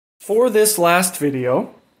for this last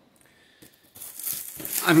video,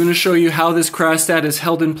 I'm going to show you how this cryostat is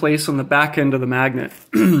held in place on the back end of the magnet.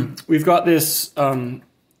 We've got this,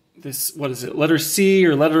 what is it, letter C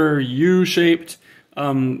or letter U shaped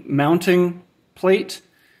mounting plate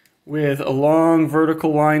with a long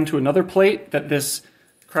vertical line to another plate that this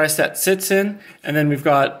cryostat sits in, and then we've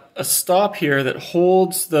got a stop here that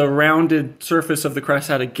holds the rounded surface of the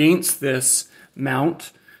cryostat against this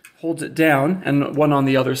mount, holds it down, and one on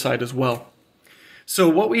the other side as well. So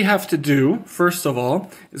what we have to do, first of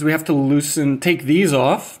all, is we have to take these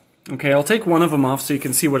off. Okay, I'll take one of them off so you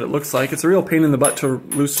can see what it looks like. It's a real pain in the butt to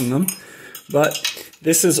loosen them. But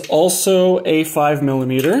this is also a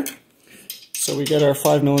 5mm. So we get our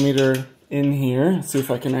 5mm in here. Let's see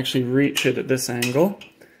if I can actually reach it at this angle.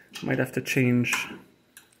 Might have to change.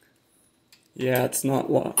 Yeah, it's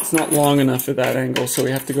not long enough at that angle, so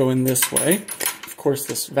we have to go in this way. Of course,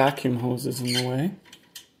 this vacuum hose is in the way.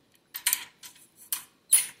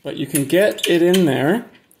 But you can get it in there,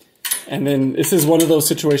 and then this is one of those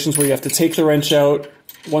situations where you have to take the wrench out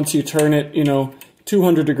once you turn it,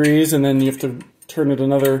 200 degrees, and then you have to turn it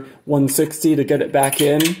another 160 to get it back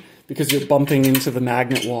in because you're bumping into the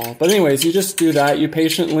magnet wall. But anyways, you just do that. You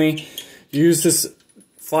patiently use this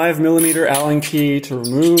 5mm Allen key to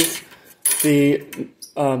remove the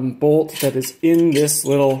bolt that is in this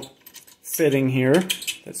little fitting here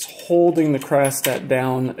that's holding the cryostat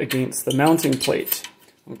down against the mounting plate.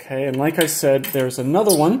 Okay, and like I said, there's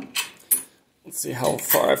another one. Let's see how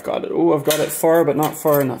far I've got it. Oh, I've got it far, but not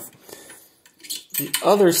far enough. The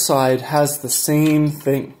other side has the same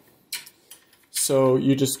thing. So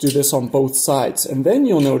you just do this on both sides. And then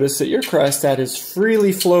you'll notice that your cryostat is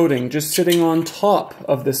freely floating, just sitting on top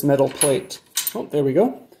of this metal plate. Oh, there we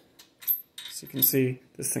go. So you can see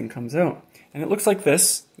this thing comes out. And it looks like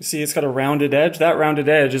this. You see it's got a rounded edge. That rounded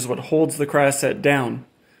edge is what holds the cryostat down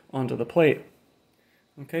onto the plate.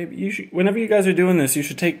 Okay, but whenever you guys are doing this, you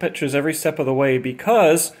should take pictures every step of the way,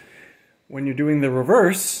 because when you're doing the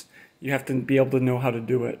reverse, you have to be able to know how to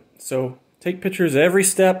do it. So take pictures every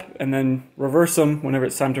step and then reverse them whenever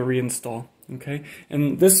it's time to reinstall. Okay,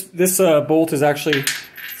 and this bolt is actually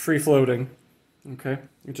free floating. Okay,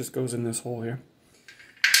 it just goes in this hole here.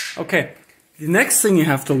 Okay, the next thing you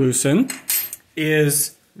have to loosen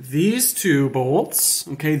is these two bolts.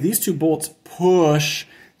 Okay, these two bolts push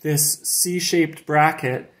this C-shaped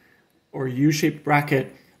bracket or U-shaped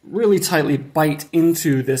bracket really tightly bite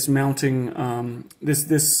into this mounting,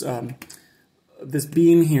 this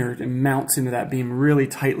beam here. It mounts into that beam really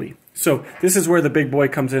tightly. So this is where the big boy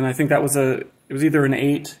comes in. I think that was it was either an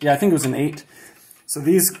 8. Yeah, I think it was an 8. So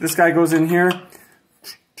this guy goes in here.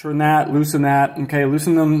 Turn that, loosen that. Okay,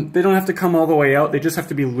 loosen them. They don't have to come all the way out. They just have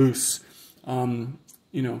to be loose. No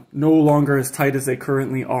longer as tight as they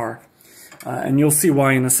currently are. And you'll see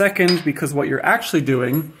why in a second, because what you're actually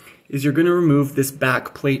doing is you're going to remove this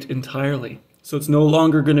back plate entirely. So it's no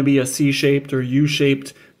longer going to be a C-shaped or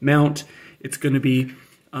U-shaped mount. It's going to be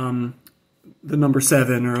the number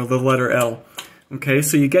 7 or the letter L. Okay,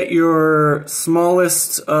 so you get your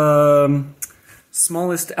smallest Allen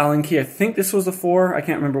key. I think this was a 4. I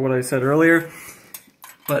can't remember what I said earlier.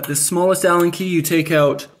 But the smallest Allen key, you take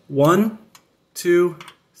out 1, 2,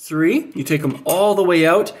 3. You take them all the way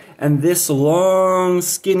out, and this long,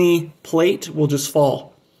 skinny plate will just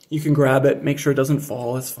fall. You can grab it, make sure it doesn't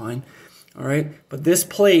fall, it's fine. All right, but this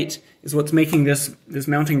plate is what's making this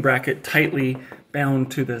mounting bracket tightly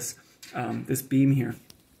bound to this, this beam here.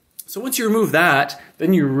 So once you remove that,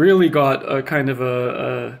 then you really got a kind of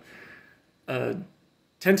a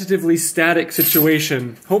tentatively static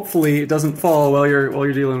situation. Hopefully it doesn't fall while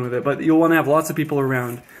you're dealing with it, but you'll want to have lots of people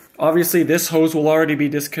around. Obviously, this hose will already be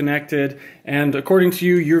disconnected, and according to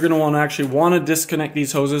you, you're going to actually disconnect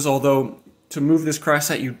these hoses, although to move this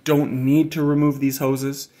cryostat, you don't need to remove these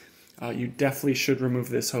hoses. You definitely should remove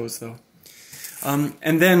this hose, though.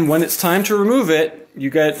 And then when it's time to remove it,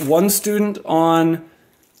 you get one student on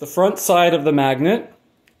the front side of the magnet.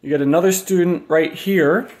 You get another student right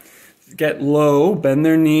here. Get low, bend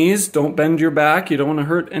their knees, don't bend your back. You don't want to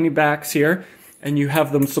hurt any backs here. And you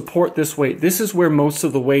have them support this weight. This is where most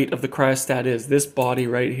of the weight of the cryostat is, this body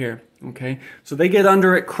right here, okay? So they get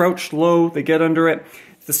under it, crouched low, they get under it.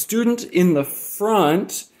 The student in the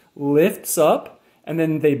front lifts up, and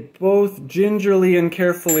then they both gingerly and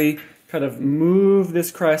carefully kind of move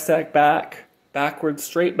this cryostat backwards,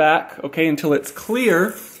 straight back, okay, until it's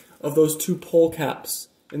clear of those two pole caps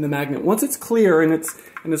in the magnet. Once it's clear and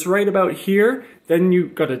it's right about here, then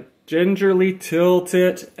you've got to gingerly tilt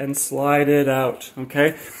it and slide it out,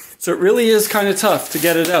 okay? So it really is kind of tough to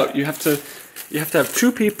get it out. You have to have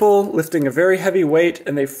two people lifting a very heavy weight,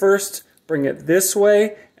 and they first bring it this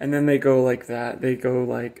way and then they go like that. They go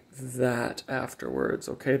like that afterwards,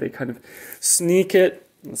 okay? They kind of sneak it.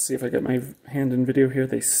 Let's see if I get my hand in video here.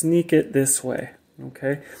 They sneak it this way,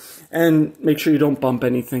 okay? And make sure you don't bump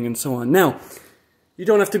anything and so on. Now, you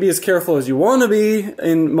don't have to be as careful as you want to be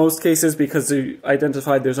in most cases because they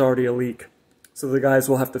identified there's already a leak. So the guys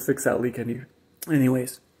will have to fix that leak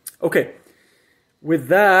anyways. Okay. With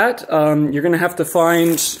that, you're going to have to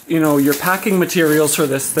find, you know, your packing materials for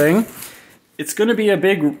this thing. It's going to be a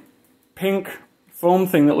big pink foam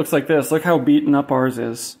thing that looks like this. Look how beaten up ours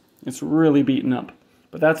is. It's really beaten up.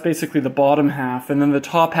 But that's basically the bottom half. And then the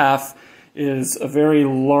top half is a very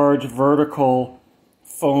large vertical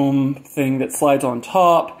foam thing that slides on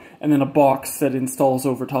top, and then a box that installs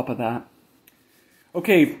over top of that.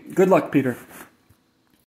 Okay, good luck, Peter.